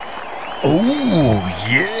Oh,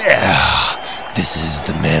 yeah! This is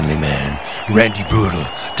the manly man, Randy Brutal,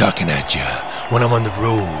 talking at ya. When I'm on the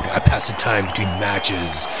road, I pass the time between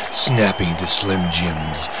matches, snapping to Slim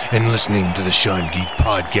Jims, and listening to the Sean Geek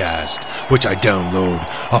Podcast, which I download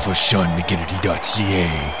off of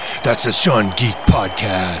SeanMcGinnity.ca. That's the Sean Geek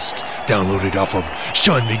Podcast, downloaded off of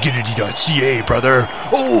SeanMcGinnity.ca, brother.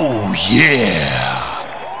 Oh, yeah!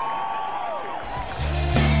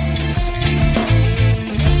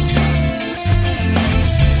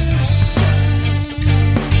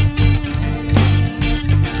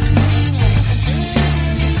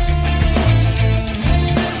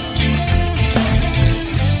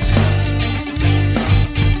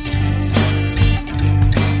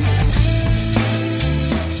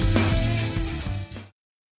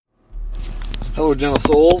 Hello, gentle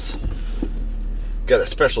souls. Got a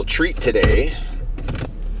special treat today.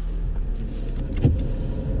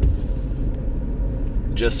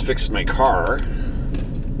 Just fixed my car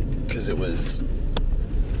because it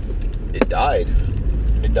died.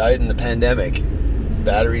 It died in the pandemic.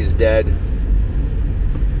 Battery is dead.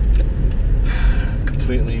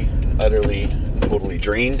 Completely, utterly, totally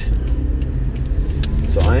drained.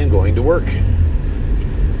 So I am going to work.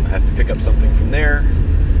 I have to pick up something from there.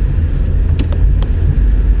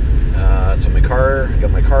 So got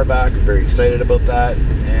my car back. I'm very excited about that.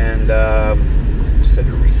 And just had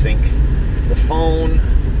to resync the phone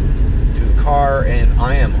to the car, and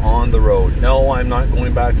I am on the road. No, I'm not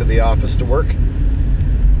going back to the office to work.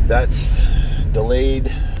 That's delayed.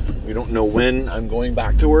 We don't know when I'm going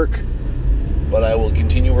back to work, but I will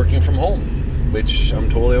continue working from home, which I'm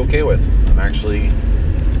totally okay with. I'm actually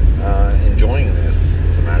enjoying this,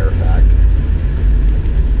 as a matter of fact.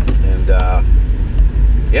 And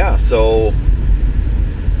yeah, so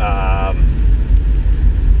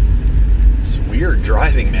it's weird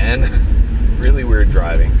driving, man. Really weird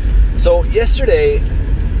driving. So yesterday,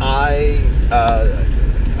 I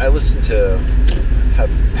listened to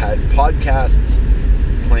had podcasts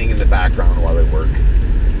playing in the background while I work.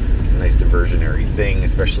 A nice diversionary thing,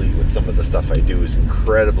 especially with some of the stuff I do, is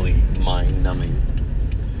incredibly mind-numbing.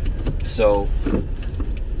 So,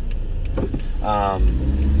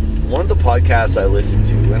 one of the podcasts I listen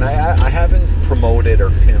to, and I haven't promoted or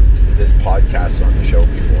pimped this podcast on the show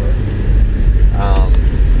before.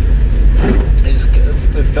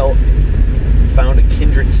 Found a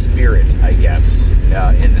kindred spirit, I guess,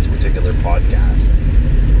 in this particular podcast.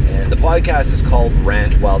 And the podcast is called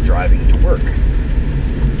Rant While Driving to Work.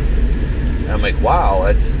 And I'm like, wow,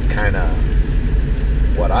 that's kind of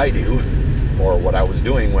what I do, or what I was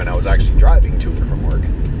doing when I was actually driving to or from work.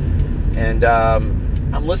 And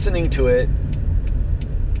I'm listening to it.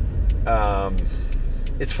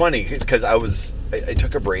 It's funny because I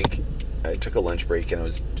took a break. I took a lunch break and I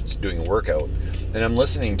was just doing a workout. And I'm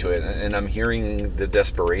listening to it and I'm hearing the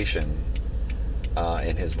desperation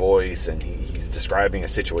in his voice. And he's describing a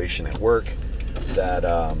situation at work that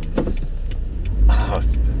I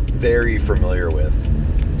was very familiar with.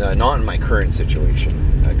 Not in my current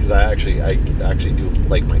situation, because I actually do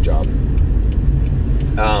like my job.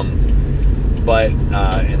 But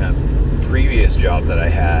in a previous job that I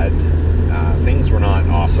had, things were not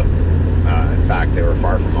awesome. In fact, they were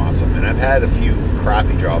far from awesome. And I've had a few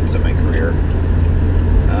crappy jobs in my career.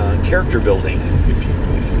 Character building, if you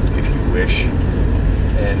wish.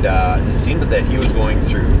 And it seemed that he was going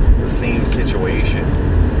through the same situation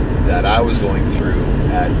that I was going through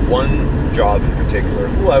at one job in particular,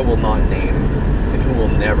 who I will not name, and who will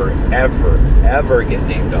never, ever, ever get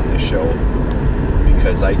named on this show,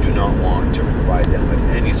 because I do not want to provide them with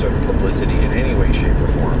any sort of publicity in any way, shape, or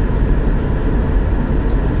form.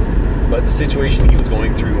 But the situation he was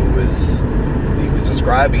going through he was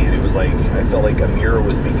describing it. It was like, I felt like a mirror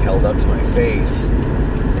was being held up to my face,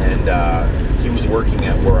 and he was working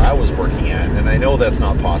at where I was working at. And I know that's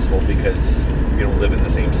not possible because we don't live in the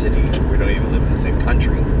same city. We don't even live in the same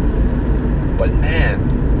country. But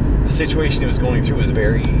man, the situation he was going through was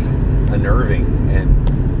very unnerving, and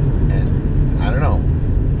I don't know.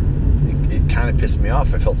 It kind of pissed me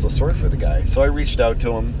off. I felt so sorry for the guy. So I reached out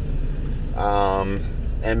to him.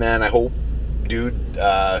 And man, I hope, dude,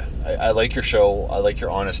 I like your show. I like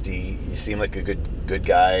your honesty. You seem like a good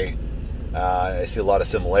guy. I see a lot of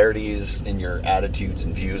similarities in your attitudes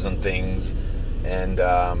and views on things. And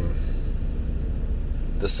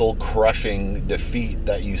the soul-crushing defeat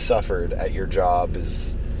that you suffered at your job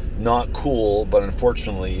is not cool, but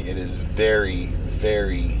unfortunately it is very,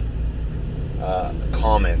 very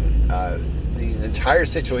common. The entire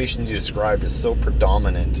situation you described is so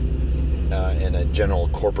predominant in a general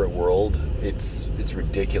corporate world. It's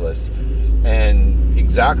ridiculous. And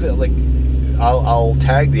exactly like I'll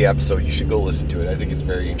tag the episode. You should go listen to it. I think it's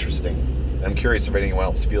very interesting. I'm curious if anyone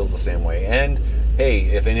else feels the same way. And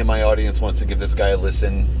hey, if any of my audience wants to give this guy a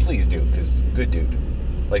listen, please do, because good dude.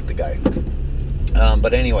 Like the guy.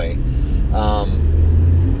 But anyway,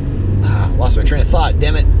 lost my train of thought,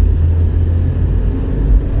 damn it.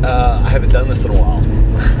 I haven't done this in a while.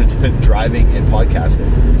 Driving and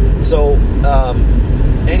podcasting. So,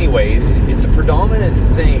 anyway, it's a predominant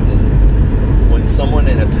thing when someone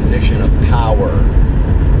in a position of power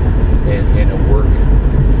in a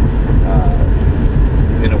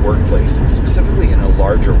workplace, specifically in a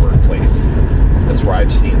larger workplace. That's where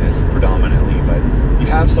I've seen this predominantly. But you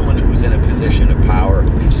have someone who's in a position of power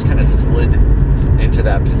who just kind of slid into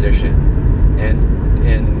that position, and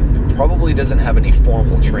probably doesn't have any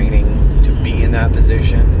formal training to be in that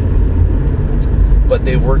position, but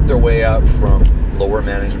they've worked their way up from lower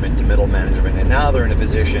management to middle management, and now they're in a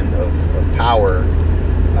position of power,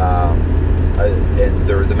 and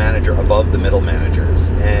they're the manager above the middle managers.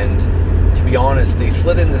 And to be honest, they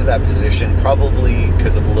slid into that position probably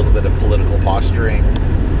because of a little bit of political posturing,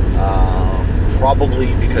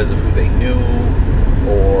 probably because of who they knew,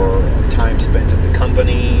 or time spent at the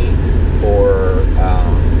company, or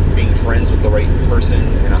being friends with the right person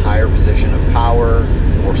in a higher position of power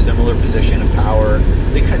or similar position of power.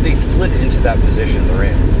 They slid into that position they're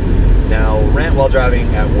in. Now, Rant While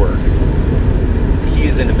Driving at work, he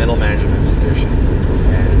is in a middle management position,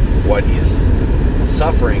 and what he's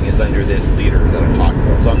suffering is under this leader that I'm talking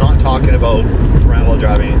about. So I'm not talking about Rant While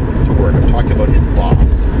Driving to work. I'm talking about his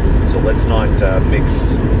boss. So let's not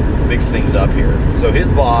mix things up here. So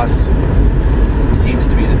his boss seems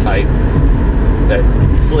to be the type that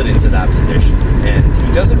slid into that position, and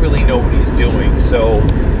he doesn't really know what he's doing. So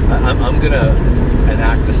I'm gonna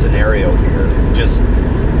enact a scenario here.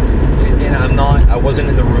 And I wasn't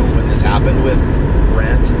in the room when this happened with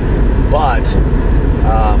Rant, but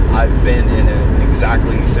I've been in an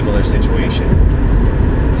exactly similar situation.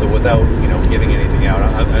 So without giving anything out,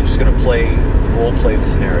 I'm just gonna role play the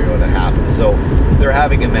scenario that happened. So they're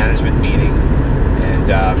having a management meeting, and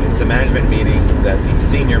it's a management meeting that the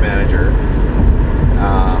senior manager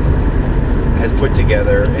has put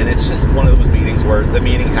together, and it's just one of those meetings where the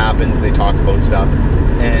meeting happens, they talk about stuff,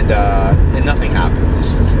 and nothing happens.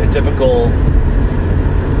 It's just a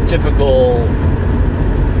typical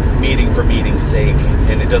meeting for meeting's sake,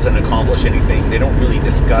 and it doesn't accomplish anything. They don't really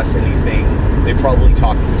discuss anything. They probably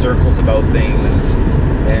talk in circles about things,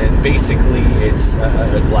 and basically it's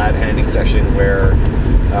a glad handing session where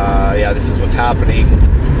this is what's happening.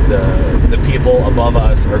 The people above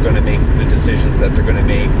us are going to make the decisions that they're going to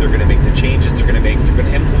make. They're going to make the changes they're going to make. They're going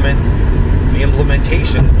to implement the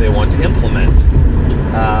implementations they want to implement,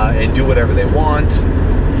 and do whatever they want.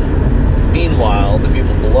 Meanwhile, the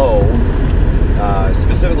people below,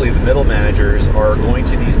 specifically the middle managers, are going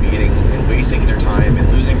to these meetings and wasting their time and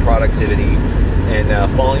losing productivity and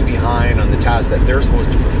falling behind on the tasks that they're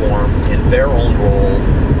supposed to perform in their own role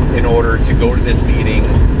in order to go to this meeting,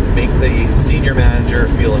 make the senior manager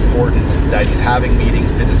feel important, that he's having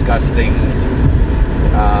meetings to discuss things.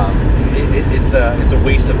 It's a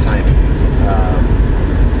waste of time.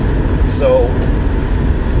 So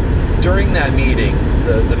during that meeting,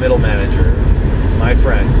 the middle manager, my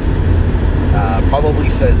friend, probably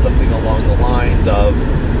says something along the lines of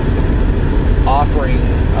offering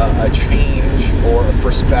a change or a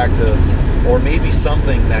perspective, or maybe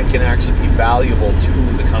something that can actually be valuable to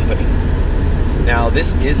the company. Now,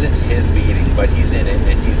 this isn't his meeting, but he's in it,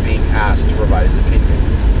 and he's being asked to provide his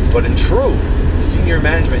opinion. But in truth, the senior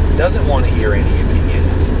management doesn't want to hear any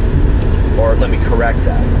opinions. Or let me correct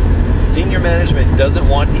that. Senior management doesn't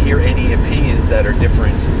want to hear any opinions that are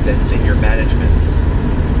different than senior management's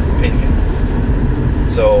opinion.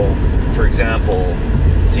 So, for example,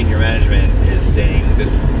 senior management is saying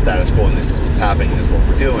this is the status quo and this is what's happening, this is what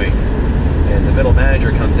we're doing. And the middle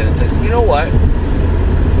manager comes in and says, you know what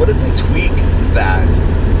if we tweak that,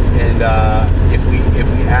 and if we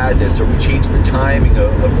add this, or we change the timing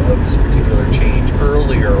of this particular change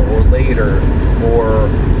earlier or later, or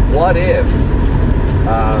what if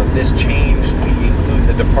this change, we include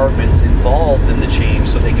the departments involved in the change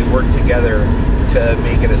so they can work together to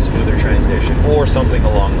make it a smoother transition, or something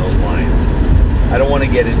along those lines. I don't want to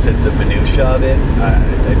get into the minutia of it.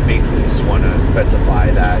 I basically just want to specify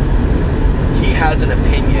that he has an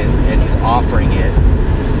opinion and he's offering it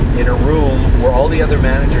in a room where all the other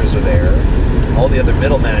managers are there, all the other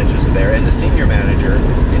middle managers are there, and the senior manager,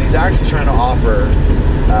 and he's actually trying to offer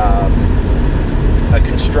a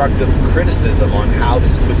constructive criticism on how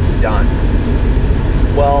this could be done.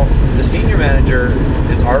 Well, the senior manager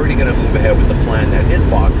is already going to move ahead with the plan that his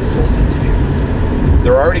boss has told him to do.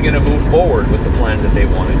 They're already going to move forward with the plans that they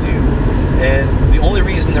want to do. And the only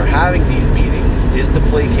reason they're having these meetings is to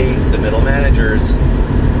placate the middle managers,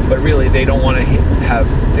 but really they don't want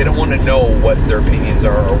to know what their opinions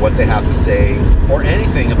are or what they have to say or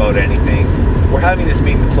anything about anything. We're having this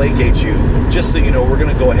meeting to placate you just so you know we're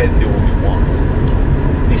going to go ahead and do what we want.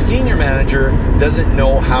 The senior manager doesn't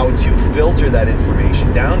know how to filter that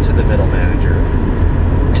information down to the middle manager.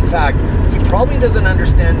 In fact, he probably doesn't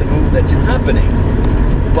understand the move that's happening,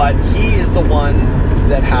 but he is the one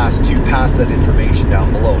that has to pass that information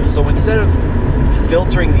down below. So instead of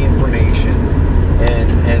filtering the information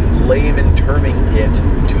and layman terming it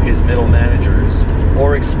to his middle managers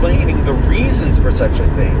or explaining the reasons for such a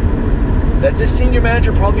thing, that this senior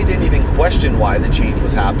manager probably didn't even question why the change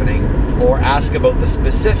was happening or ask about the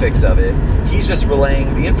specifics of it. He's just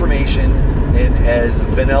relaying the information in as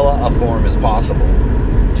vanilla a form as possible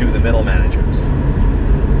to the middle managers.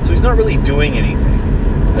 So he's not really doing anything.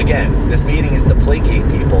 Again, this meeting is to placate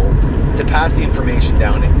people, to pass the information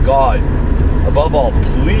down, and God, above all,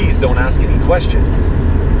 please don't ask any questions.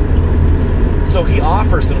 So he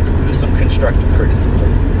offers some constructive criticism.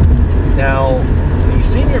 Now, the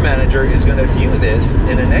senior manager is going to view this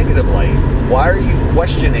in a negative light. Why are you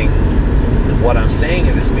questioning what I'm saying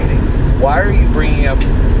in this meeting? Why are you bringing up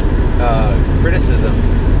criticism,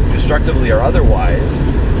 constructively or otherwise,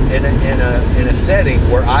 in a setting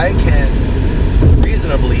where I can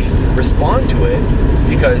reasonably respond to it?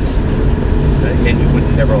 Because, and he would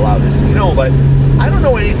never allow this, but I don't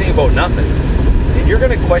know anything about nothing. And you're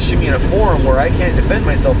going to question me in a forum where I can't defend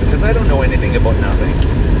myself because I don't know anything about nothing.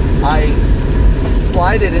 I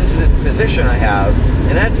slide it into this position I have,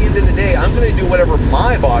 and at the end of the day, I'm going to do whatever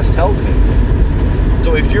my boss tells me.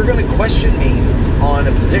 So if you're going to question me on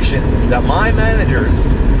a position that my managers,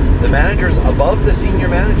 the managers above the senior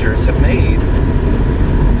managers, have made,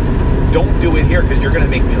 don't do it here because you're going to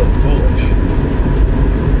make me look foolish.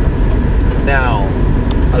 Now,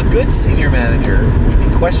 a good senior manager would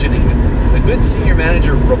be questioning the things. A good senior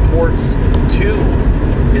manager reports to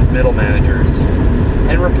his middle managers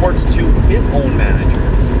and reports to his own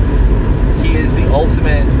managers. He is the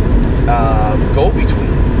ultimate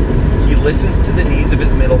go-between. He listens to the needs of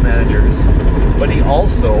his middle managers, but he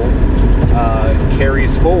also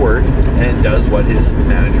carries forward and does what his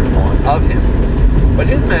managers want of him. But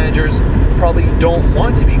his managers probably don't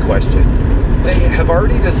want to be questioned. They have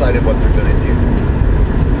already decided what they're going to do.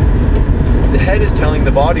 The head is telling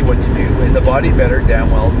the body what to do, and the body better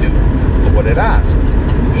damn well do what it asks.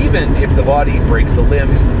 Even if the body breaks a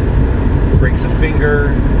limb, breaks a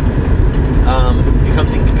finger,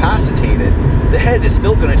 becomes incapacitated, the head is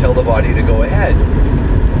still going to tell the body to go ahead.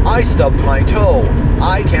 I stubbed my toe.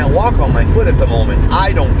 I can't walk on my foot at the moment.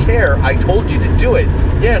 I don't care. I told you to do it.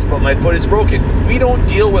 Yes, but my foot is broken. We don't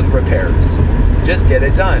deal with repairs. Just get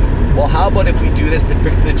it done. Well, how about if we do this to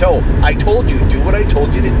fix the toe? I told you, do what I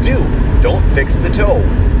told you to do. Don't fix the toe.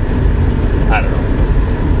 I don't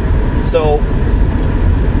know. So,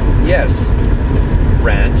 yes,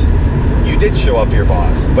 Rant, you did show up your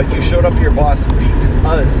boss, but you showed up your boss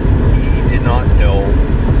because he did not know.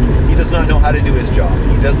 He does not know how to do his job.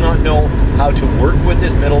 He does not know how to work with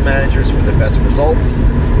his middle managers for the best results.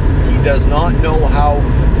 He does not know how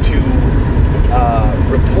to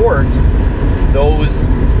report those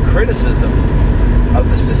criticisms of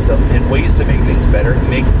the system and ways to make things better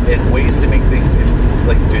and ways to make things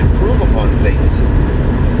to improve upon things.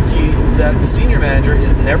 That senior manager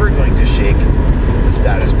is never going to shake the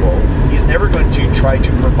status quo. He's never going to try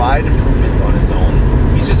to provide improvements on his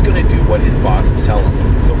own. He's just going to do what his bosses tell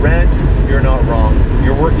him. So Rant, you're not wrong.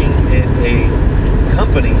 You're working in a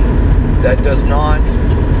company that does not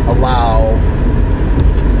allow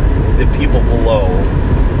the people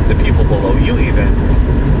below you even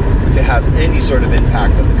to have any sort of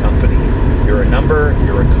impact on the company. You're a number,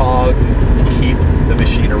 you're a cog, keep the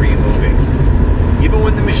machinery moving. Even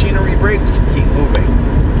when the machinery breaks, keep moving.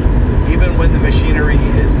 Even when the machinery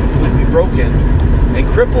is completely broken and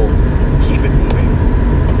crippled, keep it moving.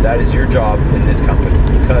 That is your job in this company,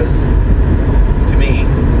 because to me,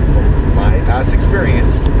 from my past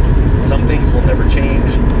experience, some things will never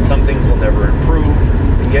change, some things will never improve,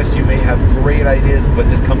 and yes, you may have great ideas, but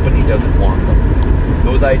this company doesn't want them.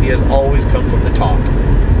 Those ideas always come from the top,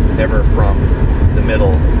 never from the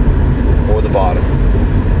middle or the bottom.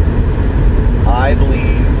 I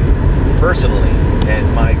believe, personally,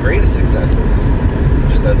 and my greatest successes,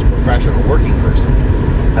 just as a professional working person,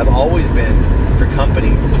 have always been for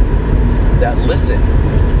companies that listen.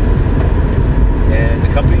 And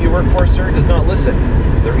the company you work for, sir, does not listen.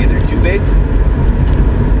 They're either too big,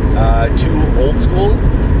 too old school,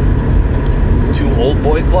 too old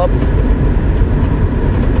boy club,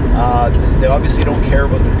 They obviously don't care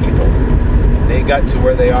about the people. They got to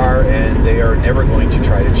where they are, and they are never going to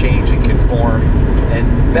try to change and conform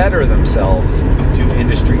and better themselves to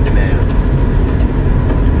industry demands.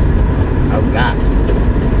 How's that?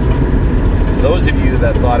 For those of you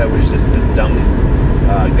that thought I was just this dumb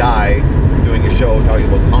guy doing a show talking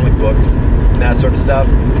about comic books and that sort of stuff,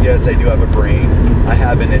 yes, I do have a brain. I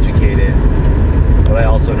have been educated, but I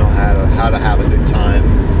also know how to have a good time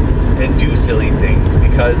and do silly things,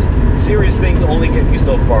 because serious things only get you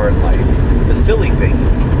so far in life. The silly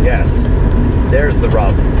things, yes, there's the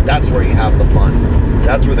rub. That's where you have the fun.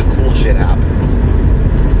 That's where the cool shit happens.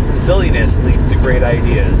 Silliness leads to great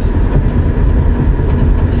ideas.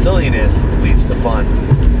 Silliness leads to fun.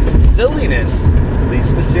 Silliness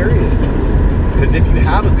leads to seriousness. Because if you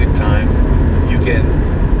have a good time, you can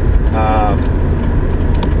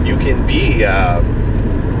be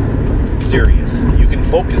serious. You can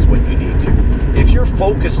focus when you need to. If you're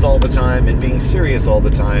focused all the time and being serious all the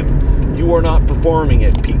time, you are not performing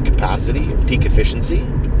at peak capacity, peak efficiency.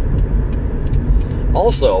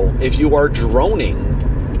 Also, if you are droning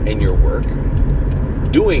in your work,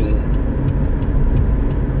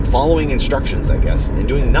 following instructions, I guess, and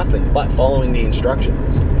doing nothing but following the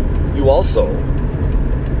instructions, you also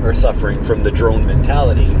are suffering from the drone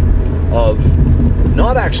mentality of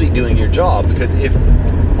not actually doing your job, because if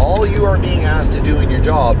all you are being asked to do in your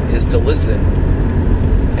job is to listen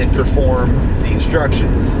and perform the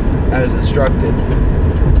instructions as instructed,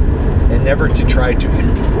 and never to try to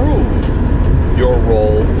improve your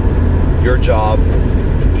role, your job,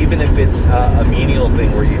 even if it's a menial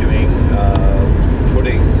thing where you're doing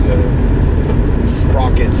putting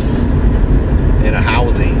sprockets in a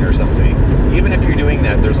housing or something. Even if you're doing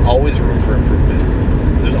that, there's always room for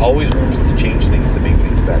improvement. There's always rooms to change things to make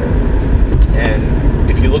things better. And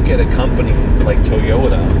if you look at a company like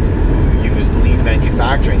Toyota, who used lean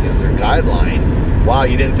manufacturing as their guideline, wow,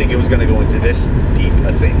 you didn't think it was going to go into this deep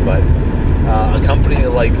a thing, but a company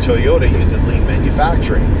like Toyota uses lean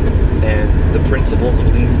manufacturing. And the principles of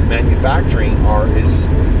lean manufacturing is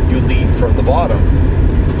you lead from the bottom.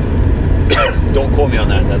 Don't quote me on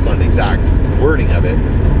that. That's not an exact wording of it.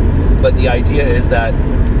 But the idea is that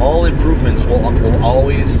all improvements will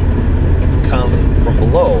always come from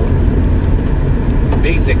below.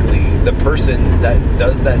 Basically, the person that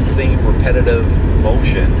does that same repetitive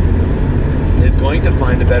motion is going to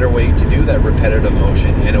find a better way to do that repetitive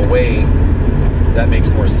motion in a way that makes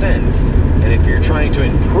more sense. And if you're trying to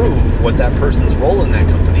improve what that person's role in that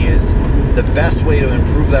company is, the best way to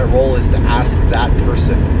improve that role is to ask that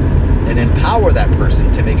person and empower that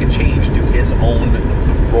person to make a change to his own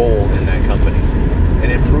role in that company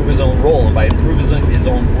and improve his own role. And by improving his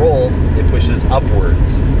own role, it pushes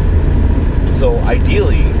upwards. So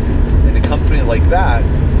ideally, in a company like that,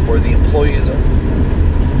 where the employees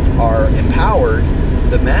are empowered,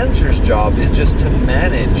 the manager's job is just to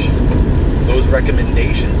manage those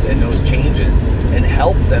recommendations and those changes and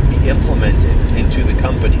help them be implemented into the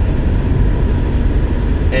company.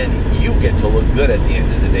 And you get to look good at the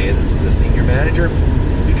end of the day as a senior manager,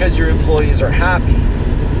 because your employees are happy.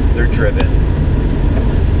 They're driven.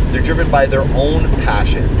 They're driven by their own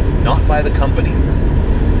passion, not by the company's.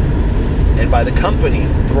 And by the company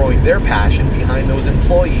throwing their passion behind those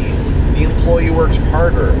employees, the employee works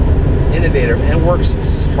harder, innovative, and works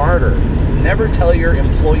smarter. Never tell your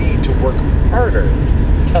employee to work harder.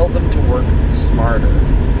 Tell them to work smarter.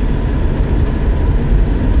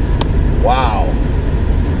 Wow.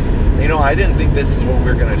 You know, I didn't think this is what we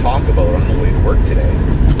were going to talk about on the way to work today.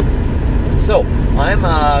 So I'm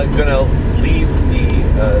going to leave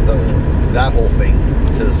that whole thing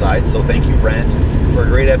to the side. So thank you, Rant, for a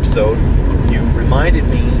great episode. You reminded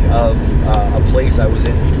me of a place I was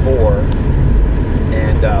in before,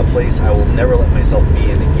 and a place I will never let myself be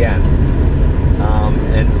in again.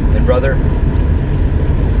 And brother,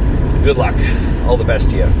 good luck. All the best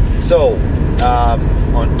to you. So,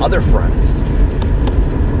 on other fronts,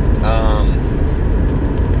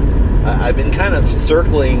 I've been kind of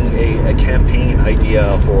circling a campaign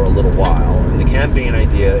idea for a little while, and the campaign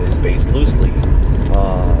idea is based loosely.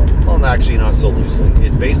 Well, actually not so loosely.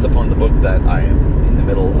 It's based upon the book that I am in the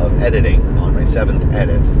middle of editing, on my 7th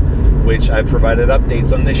edit, which I've provided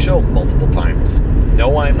updates on this show multiple times.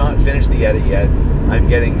 No, I'm not finished the edit yet. I'm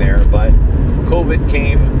getting there, but COVID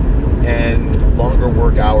came, and longer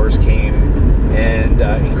work hours came, and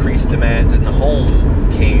increased demands in the home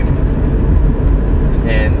came,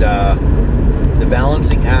 and the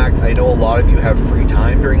balancing act. I know a lot of you have free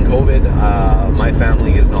time during COVID. My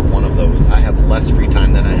family is not one of those. I have less free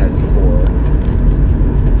time than I had before.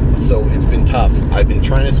 So it's been tough. I've been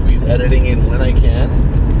trying to squeeze editing in when I can,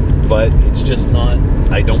 but it's just not,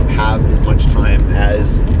 I don't have as much time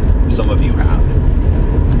as some of you have.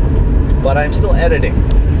 But I'm still editing.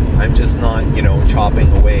 I'm just not, chopping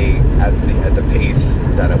away at the pace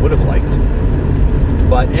that I would have liked.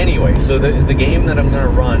 But anyway, so the game that I'm going to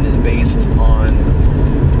run is based on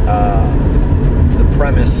the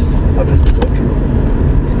premise of this book.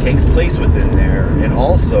 It takes place within there, and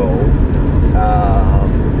also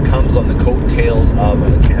comes on the coattails of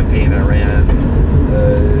a campaign I ran,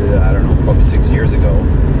 I don't know, probably 6 years ago,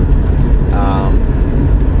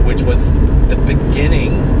 which was the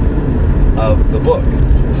beginning of the book.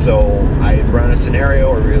 So I had run a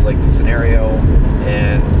scenario, I really liked the scenario,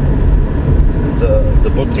 and the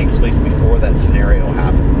book takes place before that scenario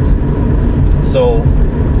happens. So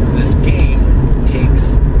this game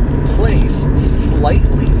takes place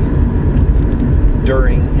slightly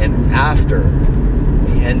during and after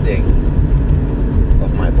the ending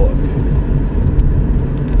of my book.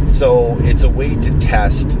 So it's a way to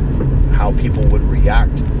test how people would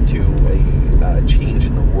react to a change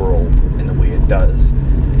in the world in the way it does.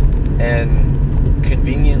 And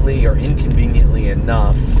conveniently or inconveniently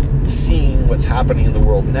enough, seeing what's happening in the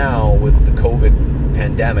world now with the COVID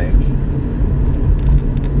pandemic,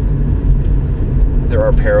 there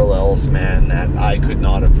are parallels, man, that I could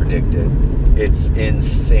not have predicted. It's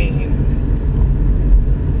insane.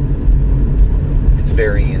 It's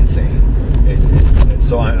very insane.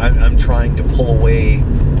 So I'm trying to pull away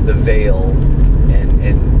the veil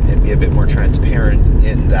and be a bit more transparent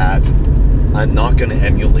in that I'm not going to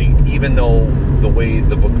emulate, even though the way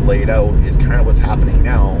the book laid out is kind of what's happening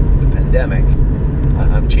now with the pandemic.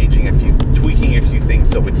 I'm tweaking a few things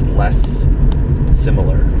so it's less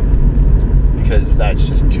similar, because that's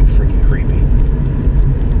just too freaking creepy.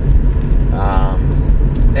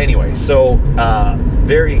 Anyway, so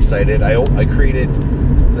very excited. I created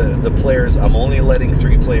the players. I'm only letting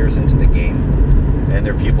 3 players into the game, and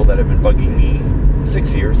they're people that have been bugging me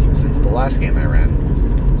 6 years since the last game I ran.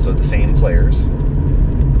 So the same players,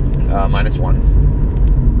 minus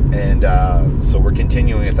 1. And so we're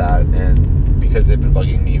continuing with that, and because they've been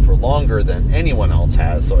bugging me for longer than anyone else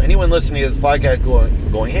has. So anyone listening to this podcast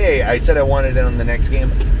going, hey, I said I wanted it on the next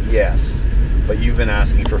game. Yes, but you've been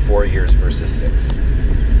asking for 4 years versus 6.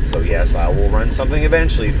 So yes, I will run something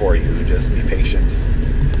eventually for you. Just be patient.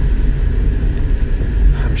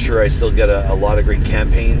 I'm sure I still get a lot of great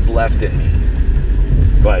campaigns left in me.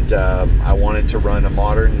 But I wanted to run a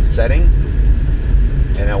modern setting,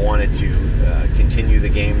 and I wanted to continue the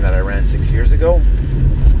game that I ran 6 years ago.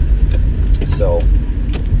 So,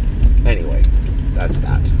 anyway, that's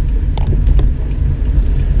that.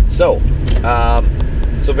 So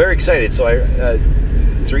very excited. So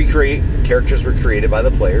 3 characters were created by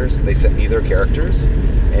the players. They sent me their characters,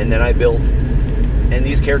 and then I built. And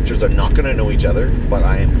these characters are not going to know each other, but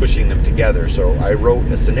I am pushing them together. So I wrote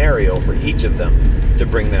a scenario for each of them to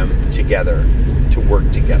bring them together, to work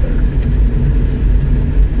together.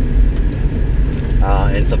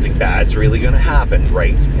 And something bad's really going to happen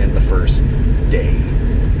right in the first day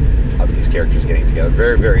of these characters getting together.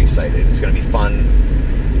 Very, very excited. It's going to be fun.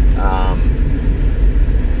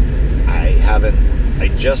 I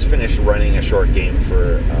just finished running a short game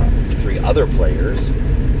for 3 other players.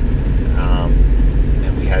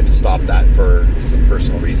 And we had to stop that for some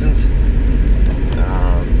personal reasons.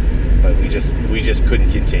 But we just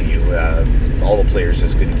couldn't continue. All the players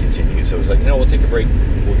just couldn't continue. So it was like, we'll take a break.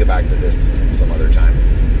 We'll get back to this some other time.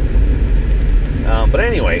 But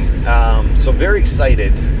anyway, so I'm very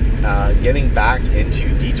excited getting back into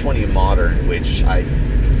D20 Modern, which I'd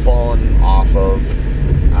fallen off of,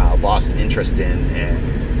 lost interest in, and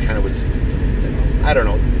kind of was, I don't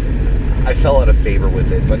know, I fell out of favor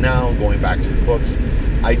with it. But now going back through the books,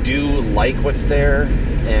 I do like what's there,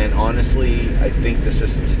 and honestly, I think the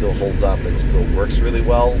system still holds up and still works really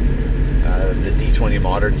well. The D20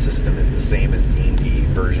 Modern system is the same as D&D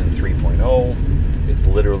version 3.0. It's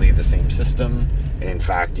literally the same system, and in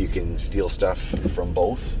fact, you can steal stuff from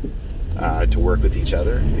both to work with each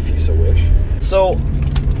other if you so wish. So,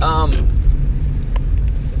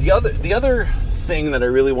 the other thing that I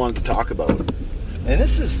really wanted to talk about, and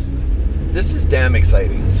this is damn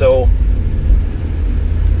exciting. So,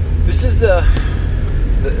 this is the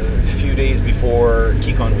few days before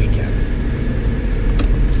KeyCon weekend.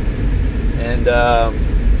 And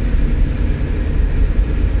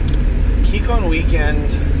KeyCon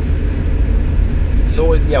weekend, so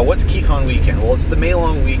what's KeyCon weekend? Well, it's the May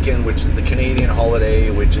long weekend, which is the Canadian holiday,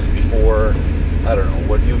 which is before, I don't know,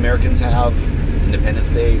 what do you Americans have? Is it Independence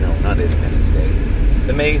Day? No, not Independence Day.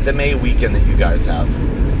 The May weekend that you guys have.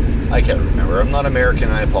 I can't remember. I'm not American,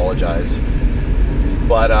 I apologize.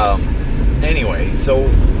 But anyway, so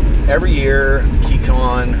every year,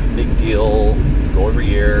 KeyCon, big deal, go every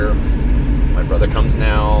year. My brother comes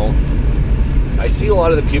now. I see a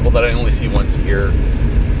lot of the people that I only see once a year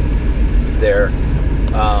there.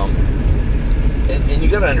 And you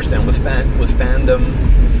got to understand, with fandom,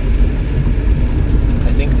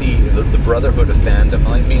 I think the brotherhood of fandom.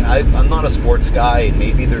 I mean, I'm not a sports guy, and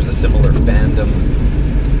maybe there's a similar fandom,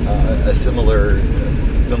 a similar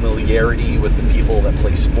familiarity with the people that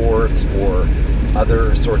play sports or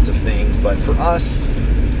other sorts of things. But for us,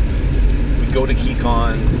 we go to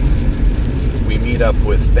KeyCon, we meet up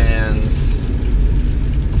with fans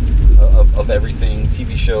of everything,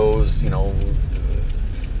 TV shows,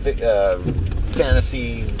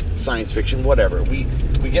 fantasy, science fiction, whatever. We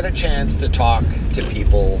get a chance to talk to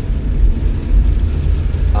people,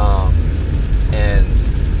 and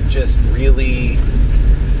just really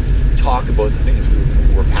talk about the things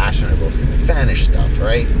we're passionate about, fanish stuff,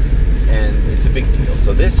 right? And it's a big deal.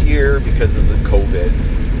 So this year, because of the COVID,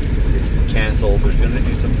 it's been canceled. They're going to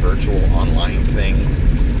do some virtual online thing,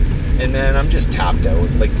 and man, I'm just tapped out.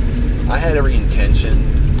 Like, I had every intention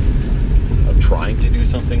of trying to do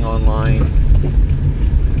something online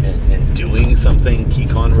and doing something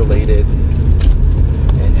KeyCon related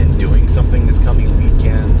and doing something this coming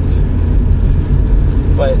weekend.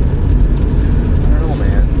 But I don't know,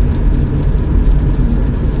 man.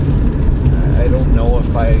 I don't know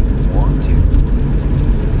if I want to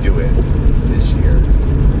do it this year.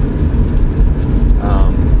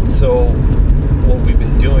 So what we've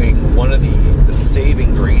been doing, one of the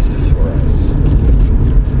saving graces for us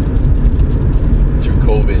through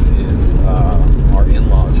COVID is our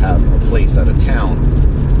in-laws have a place out of town,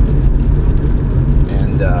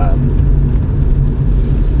 and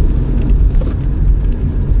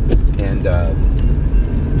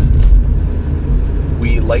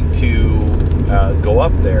we like to go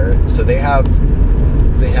up there. So they have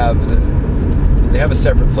a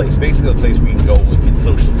separate place, basically a place we can go and we can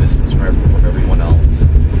social distance from everyone else.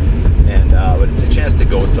 And but it's a chance to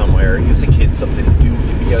go somewhere. It gives the kids something to do. We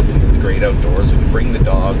can be out in the great outdoors. We can bring the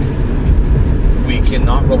dog. We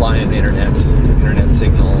cannot rely on internet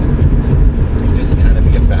signal. We can just kind of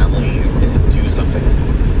be a family and do something.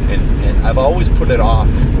 And I've always put it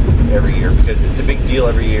off every year because it's a big deal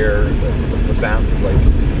every year. The family, like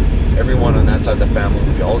everyone on that side of the family,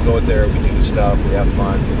 we all go out there. We do stuff. We have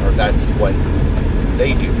fun, or that's what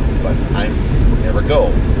they do. But I never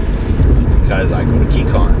go, because I go to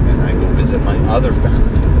KeyCon and I go visit my other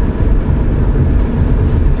family.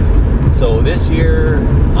 So this year,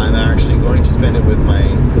 I'm actually going to spend it with my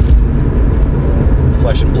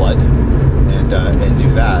flesh and blood and do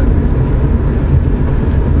that.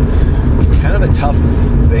 It's kind of a tough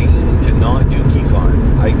thing to not do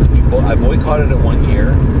KeyCon. I boycotted it one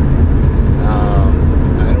year.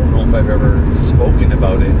 I don't know if I've ever spoken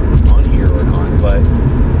about it on here or not, but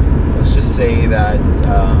let's just say that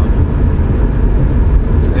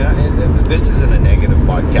and this isn't a negative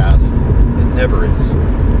podcast. It never is.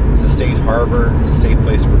 It's a safe harbor. It's a safe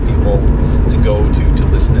place for people to go to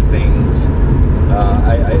listen to things.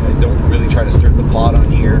 I don't really try to stir the pot on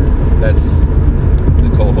here. That's the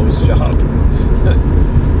co-host job.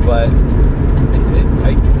 But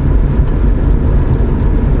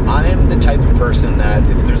I'm the type of person that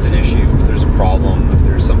if there's an issue, if there's a problem, if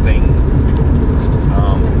there's something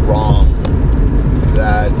wrong,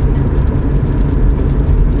 that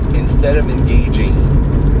instead of engaging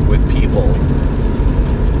with people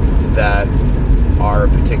that are a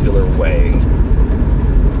particular way,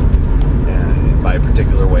 and by a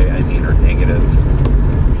particular way I mean are negative,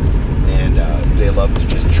 and they love to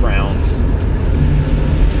just trounce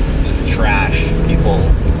and trash people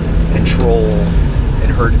and troll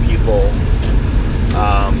and hurt people,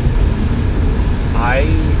 I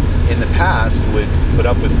in the past would put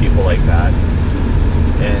up with people like that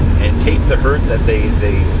and take the hurt that they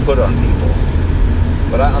put on people.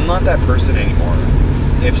 But I'm not that person anymore.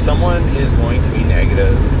 If someone is going to be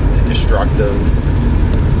negative and destructive,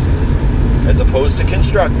 as opposed to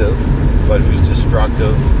constructive, but who's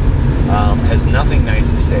destructive, has nothing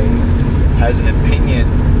nice to say, has an opinion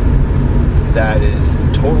that is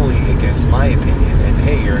totally against my opinion, and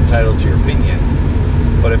hey, you're entitled to your opinion,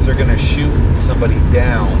 but if they're going to shoot somebody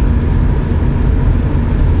down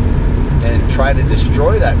and try to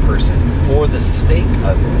destroy that person for the sake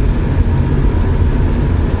of it,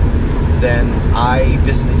 then I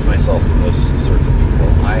distance myself from those sorts of people.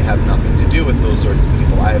 I have nothing to do with those sorts of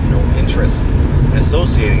people. I have no interest in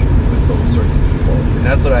associating with those sorts of people. And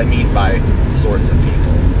that's what I mean by sorts of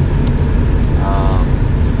people.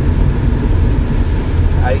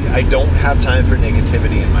 I don't have time for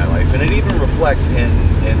negativity in my life, and it even reflects in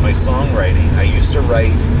my songwriting. I used to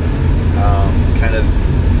write kind of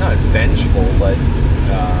not vengeful, but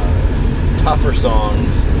tougher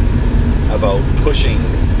songs about pushing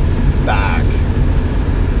back,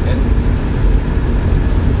 and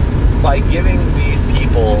by giving these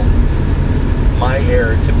people my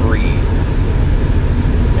air to breathe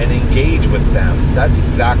and engage with them, that's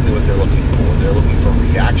exactly what they're looking for. They're looking for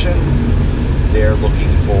reaction. They're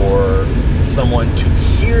looking for someone to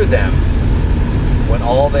hear them when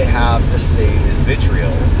all they have to say is vitriol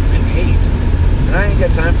and hate. And I ain't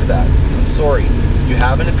got time for that. I'm sorry. You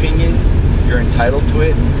have an opinion. You're entitled to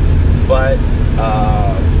it. But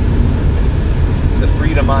the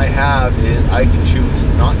freedom I have is I can choose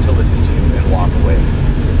not to listen to you and walk away.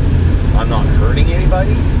 I'm not hurting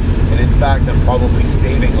anybody. And in fact, I'm probably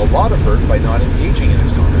saving a lot of hurt by not engaging in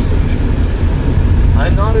this conversation.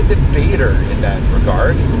 I'm not a debater in that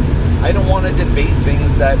regard. I don't want to debate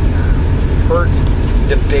things that hurt,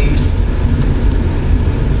 debase,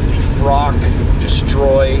 defrock,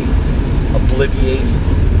 destroy, obliviate.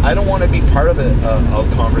 I don't want to be part of a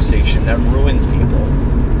conversation that ruins people,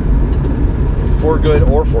 for good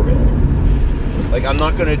or for ill. Like, I'm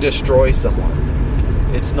not going to destroy someone.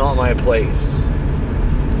 It's not my place.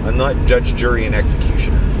 I'm not judge, jury, and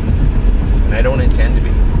executioner. And I don't intend to be.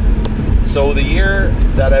 So the year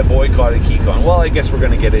that I boycotted KeyCon, well, I guess we're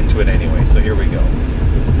going to get into it anyway, so here we go.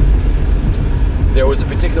 There was a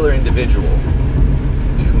particular individual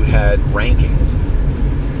who had ranking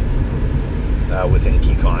within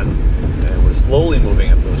KeyCon and was slowly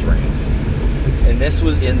moving up those ranks. And this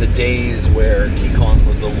was in the days where KeyCon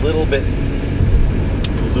was a little bit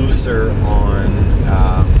looser on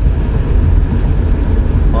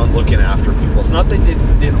looking after people. It's not that they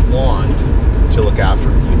didn't want to look after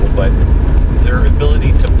people, but their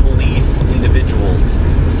ability to police individuals,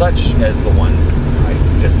 such as the ones I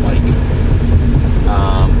dislike,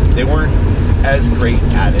 they weren't as great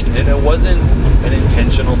at it. And it wasn't an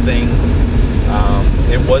intentional thing.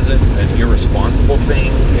 It wasn't an irresponsible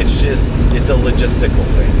thing. It's a logistical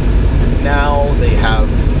thing. Now they have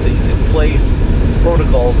things in place,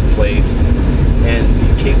 protocols in place, and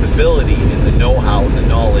the capability and the know-how and the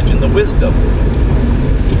knowledge and the wisdom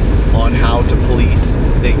on how to police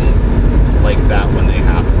things like that when they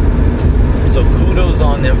happen. So kudos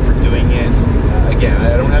on them for doing it. Again,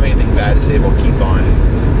 I don't have anything bad to say about KeyCon.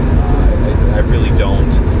 I really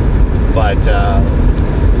don't. But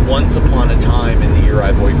once upon a time in the year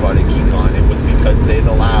I boycotted KeyCon, it was because they'd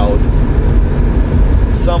allowed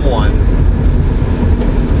someone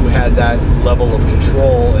who had that level of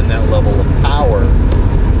control and that level of power,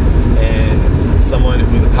 and someone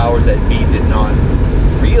who the powers that be did not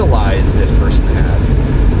realize this person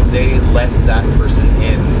had. They let that person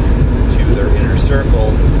in to their inner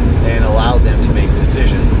circle and allowed them to make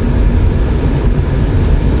decisions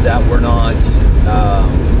that were not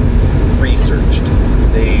researched.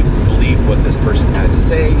 They believed what this person had to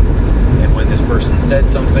say, and when this person said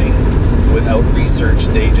something without research,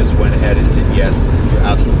 they just went ahead and said, yes, you're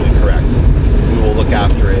absolutely correct. We will look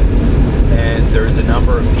after it. And there's a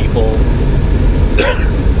number of people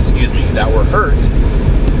that were hurt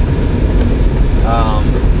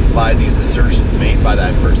by these assertions made by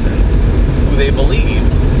that person, who they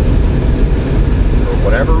believed, for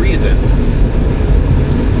whatever reason,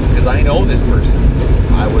 because I know this person,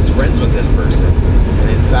 I was friends with this person, and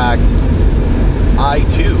in fact, I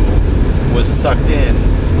too was sucked in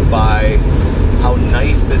by how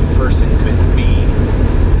nice this person could be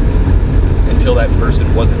until that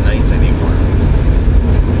person wasn't nice anymore.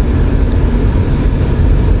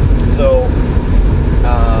 So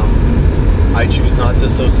I choose not to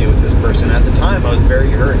associate with this person. At the time, I was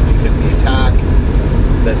very hurt because the attack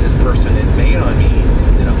that this person had made on me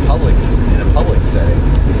in a public setting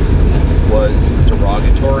was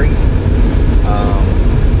derogatory.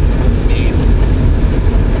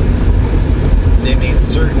 They made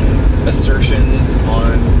certain assertions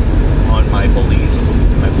on my beliefs,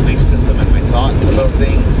 my belief system, and my thoughts about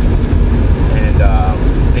things, and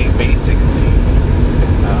they basically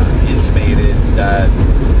intimated that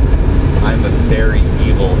I'm a very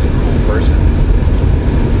evil and cruel person.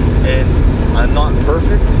 And I'm not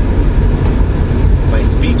perfect. My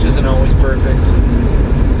speech isn't always perfect.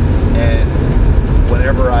 And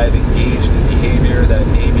whenever I've engaged in behavior that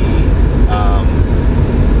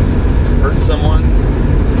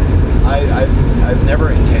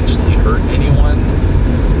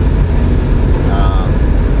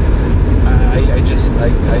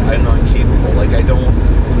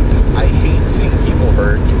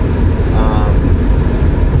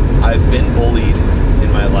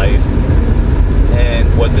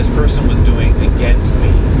this person was doing against me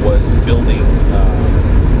was building,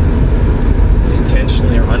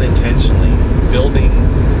 intentionally or unintentionally, building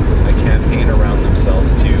a campaign around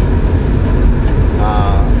themselves to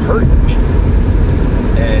hurt me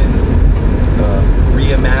and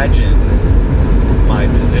reimagine my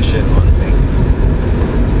position on things.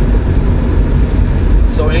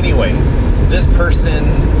 So anyway, this person,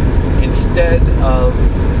 instead of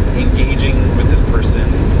engaging with this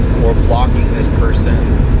person or blocking this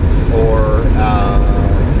person or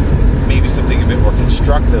maybe something a bit more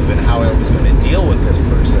constructive in how I was going to deal with this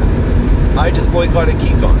person, I just boycotted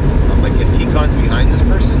Keycon. I'm like, if Keycon's behind this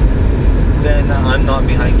person, then I'm not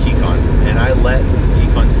behind Keycon. And I let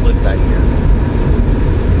Keycon slip that year.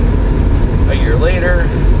 A year later,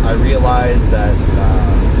 I realized that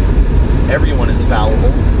everyone is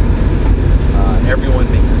fallible. Everyone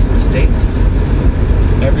makes mistakes.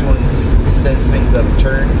 Everyone says things out of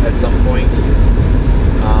turn at some point.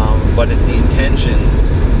 But it's the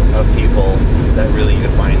intentions of people that really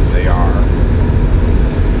define who they are.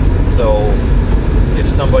 So if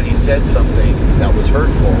somebody said something that was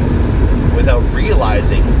hurtful without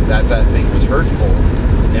realizing that that thing was hurtful,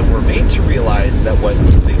 and were made to realize that what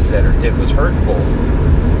they said or did was hurtful,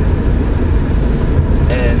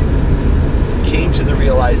 and came to the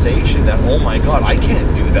realization that, oh my God, I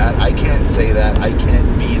can't do that, I can't say that, I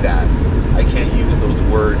can't be that, I can't use those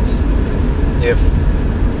words. If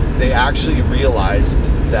they actually realized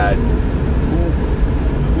that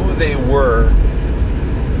who they were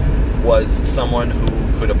was someone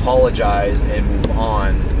who could apologize and move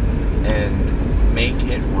on and make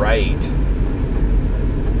it right.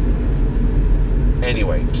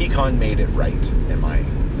 Anyway, Keycon made it right, in my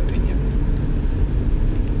opinion.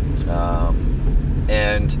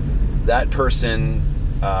 And that person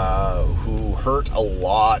who hurt a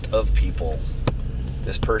lot of people,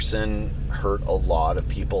 this person hurt a lot of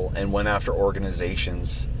people and went after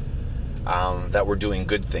organizations that were doing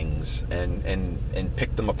good things and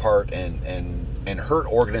picked them apart and hurt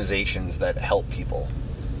organizations that help people.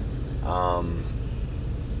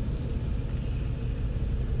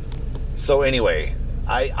 So anyway,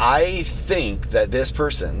 I think that this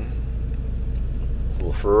person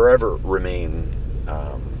will forever remain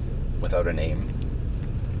without a name.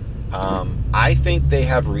 I think they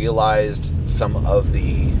have realized some of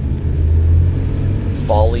the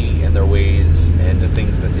folly in their ways and the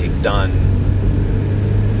things that they've done,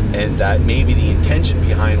 and that maybe the intention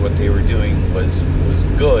behind what they were doing was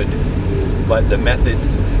good, but the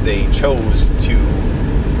methods they chose to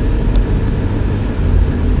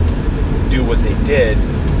do what they did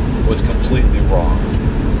was completely wrong.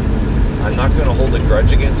 I'm not going to hold a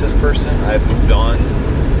grudge against this person. I've moved on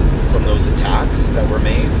from those attacks that were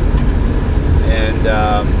made, and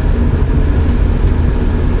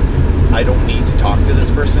I don't need to talk to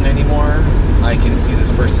this person anymore. I can see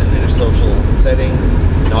this person in a social setting,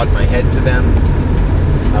 nod my head to them.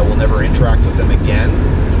 I will never interact with them again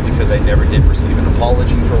because I never did receive an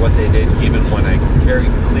apology for what they did, even when I very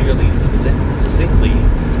clearly and succinctly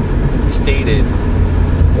stated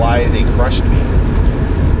why they crushed me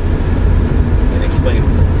and explained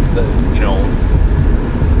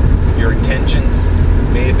your intentions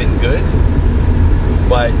may have been good,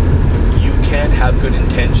 but you can't have good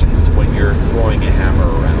intentions when you're throwing a hammer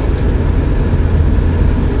around.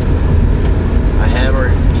 A hammer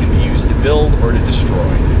can be used to build or to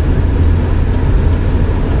destroy.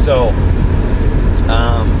 So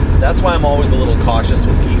that's why I'm always a little cautious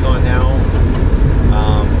with Keycon now.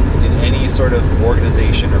 In any sort of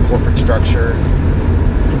organization or corporate structure,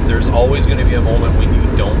 there's always going to be a moment when you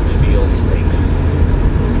don't feel safe.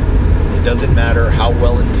 It doesn't matter how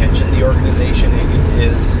well-intentioned the organization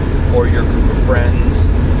is, or your group of friends,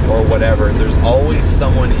 or whatever. There's always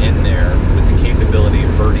someone in there with the capability of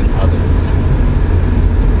hurting others.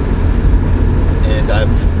 And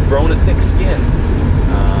I've grown a thick skin.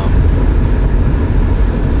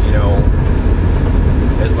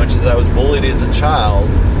 As much as I was bullied as a child,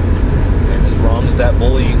 and as wrong as that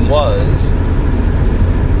bullying was,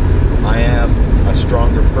 I am a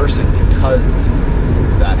stronger person because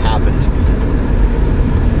that happened to me.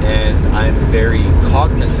 And I'm very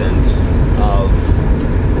cognizant of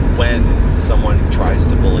when someone tries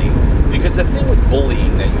to bully. Because the thing with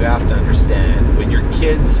bullying that you have to understand, when you're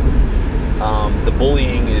kids, the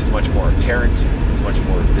bullying is much more apparent, it's much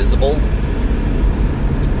more visible.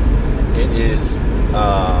 It is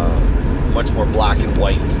much more black and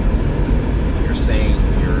white.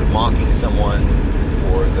 You're mocking someone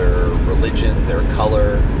for their religion, their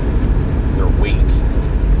color, their weight,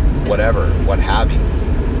 whatever, what have you.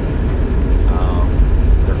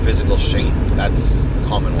 Their physical shape, that's the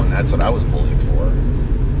common one. That's what I was bullied for.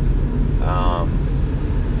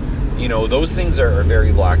 Those things are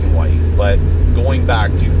very black and white. But going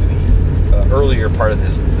back to the earlier part of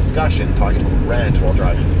this discussion, talking about rent while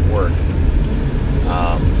driving from work,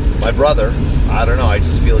 my brother, I don't know, I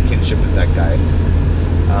just feel a kinship with that guy.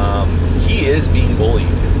 He is being bullied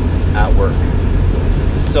at work.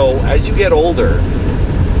 So as you get older,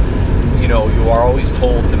 you are always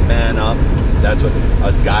told to man up. That's what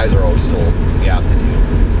us guys are always told we have to do.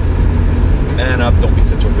 Man up, don't be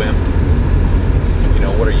such a wimp.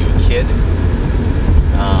 What are you, a kid?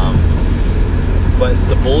 But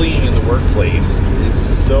the bullying in the workplace is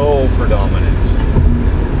so predominant.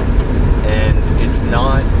 And it's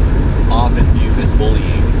not often viewed as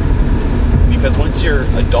bullying. Because once you're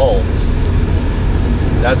adults,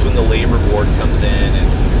 that's when the labor board comes in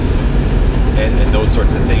and those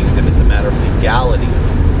sorts of things, and it's a matter of legality.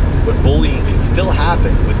 But bullying can still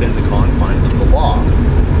happen within the confines of the law.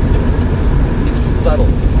 It's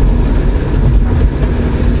subtle.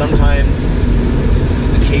 And sometimes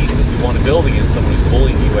the case that you want to build against someone who's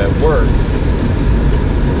bullying you at work,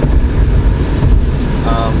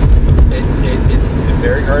 it's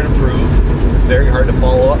very hard to prove. It's very hard to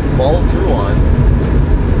follow through on.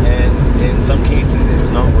 And in some cases, it's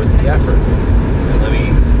not worth the effort. And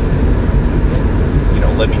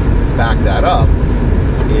let me back that up.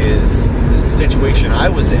 Is the situation I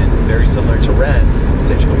was in very similar to Rent's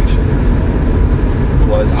situation?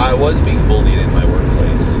 Was I was being bullied in my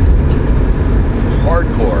workplace,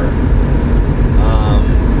 hardcore,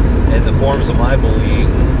 and the forms of my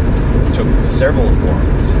bullying took several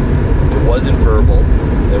forms. It wasn't verbal.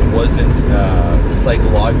 It wasn't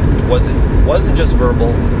psychological. It wasn't just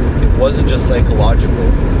verbal. It wasn't just psychological.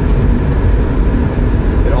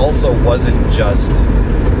 It also wasn't just.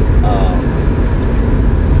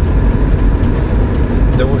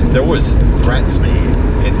 There was threats made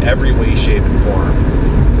in every way, shape, and form.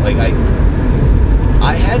 Like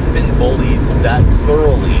I hadn't been bullied that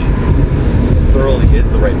thoroughly. And thoroughly is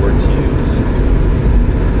the right word to use.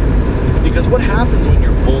 Because what happens when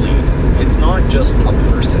you're bullied, it's not just a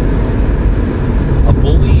person. A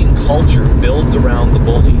bullying culture builds around the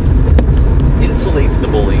bully, insulates the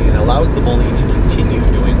bully, and allows the bully to continue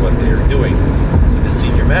doing what they're doing. So the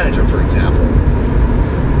senior manager, for example,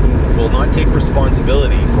 who will not take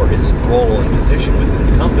responsibility for his role and position within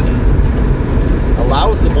the company,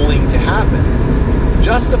 allows the bullying to happen,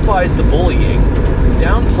 justifies the bullying,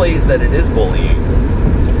 downplays that it is bullying,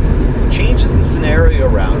 changes the scenario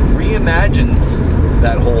around, reimagines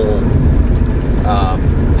that whole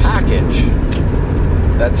package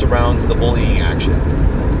that surrounds the bullying action,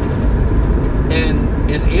 and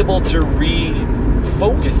is able to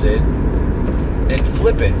refocus it and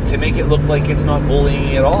flip it to make it look like it's not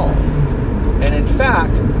bullying at all. And in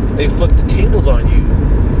fact, they flip the tables on you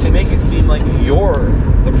to make it seem like you're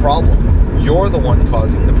the problem. You're the one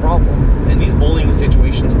causing the problem. And these bullying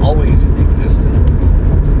situations always exist in work.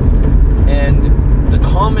 And the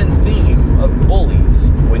common theme of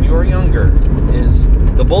bullies when you're younger is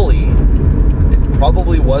the bully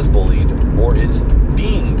probably was bullied or is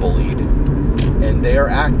being bullied, and they are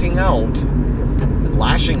acting out and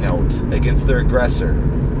lashing out against their aggressor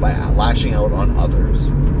by lashing out on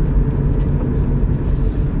others.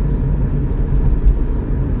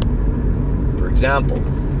 For example,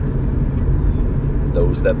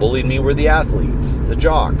 those that bullied me were the athletes, the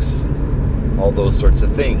jocks, all those sorts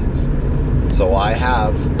of things. So I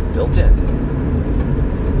have built in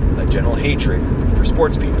a general hatred for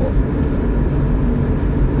sports people.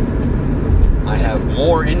 I have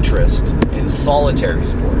more interest in solitary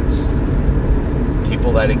sports.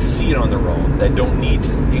 People that exceed on their own, that don't need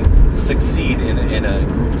to succeed in a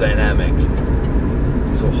group dynamic.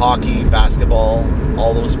 So hockey, basketball,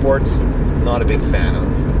 all those sports, not a big fan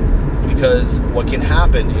of. Because what can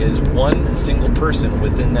happen is one single person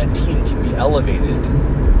within that team can be elevated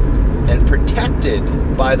and protected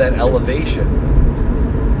by that elevation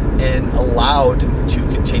and allowed to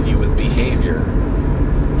continue with behavior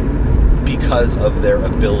because of their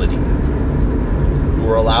ability. You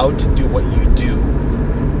are allowed to do what you do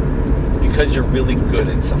because you're really good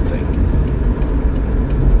at something.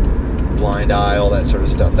 Blind eye, all that sort of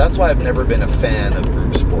stuff. That's why I've never been a fan of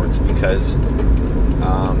group sports, because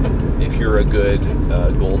if you're a good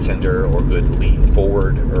goaltender or good lead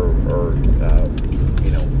forward or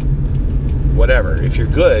whatever, if you're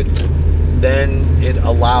good, then it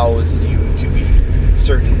allows you to be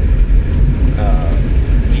certain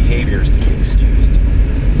behaviors to be excused.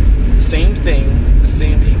 The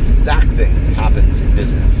same exact thing happens in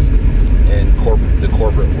business, in the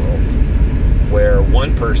corporate world, where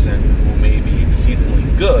one person who may be exceedingly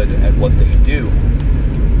good at what they do,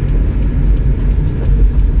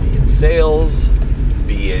 be it sales,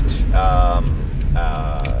 be it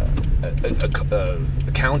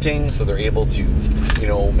accounting, so they're able to,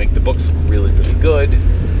 make the books look really, really good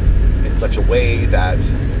in such a way that,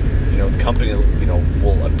 the company,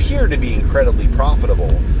 will appear to be incredibly profitable,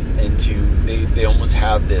 and they almost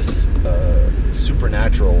have this super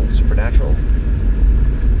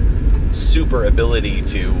ability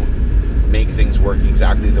to make things work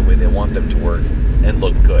exactly the way they want them to work and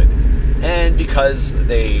look good. And because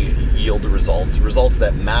they yield results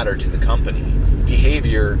that matter to the company,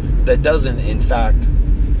 behavior that doesn't, in fact,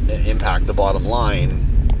 impact the bottom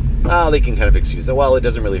line, they can kind of excuse it. Well, it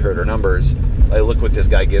doesn't really hurt our numbers. Look what this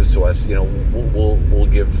guy gives to us. We'll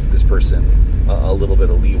give this person a little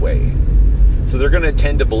bit of leeway. So they're going to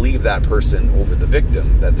tend to believe that person over the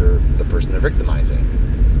victim, that they're the person they're victimizing.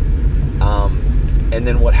 And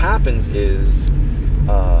then what happens is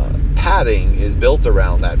padding is built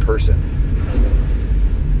around that person.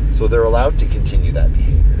 So they're allowed to continue that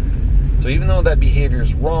behavior. So even though that behavior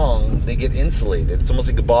is wrong, they get insulated. It's almost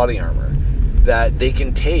like a body armor that they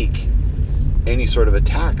can take any sort of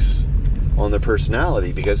attacks on their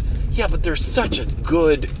personality because, but they're such a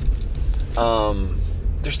good,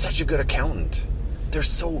 accountant. They're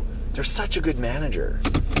such a good manager.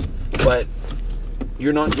 But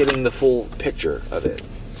you're not getting the full picture of it,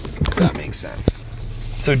 if that makes sense.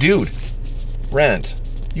 So, dude, Rant,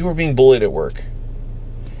 you are being bullied at work.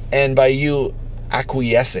 And by you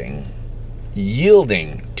acquiescing,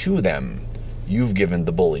 yielding to them, you've given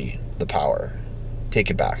the bully the power.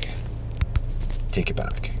 Take it back. Take it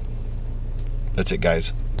back. That's it,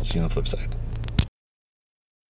 guys. I'll see you on the flip side.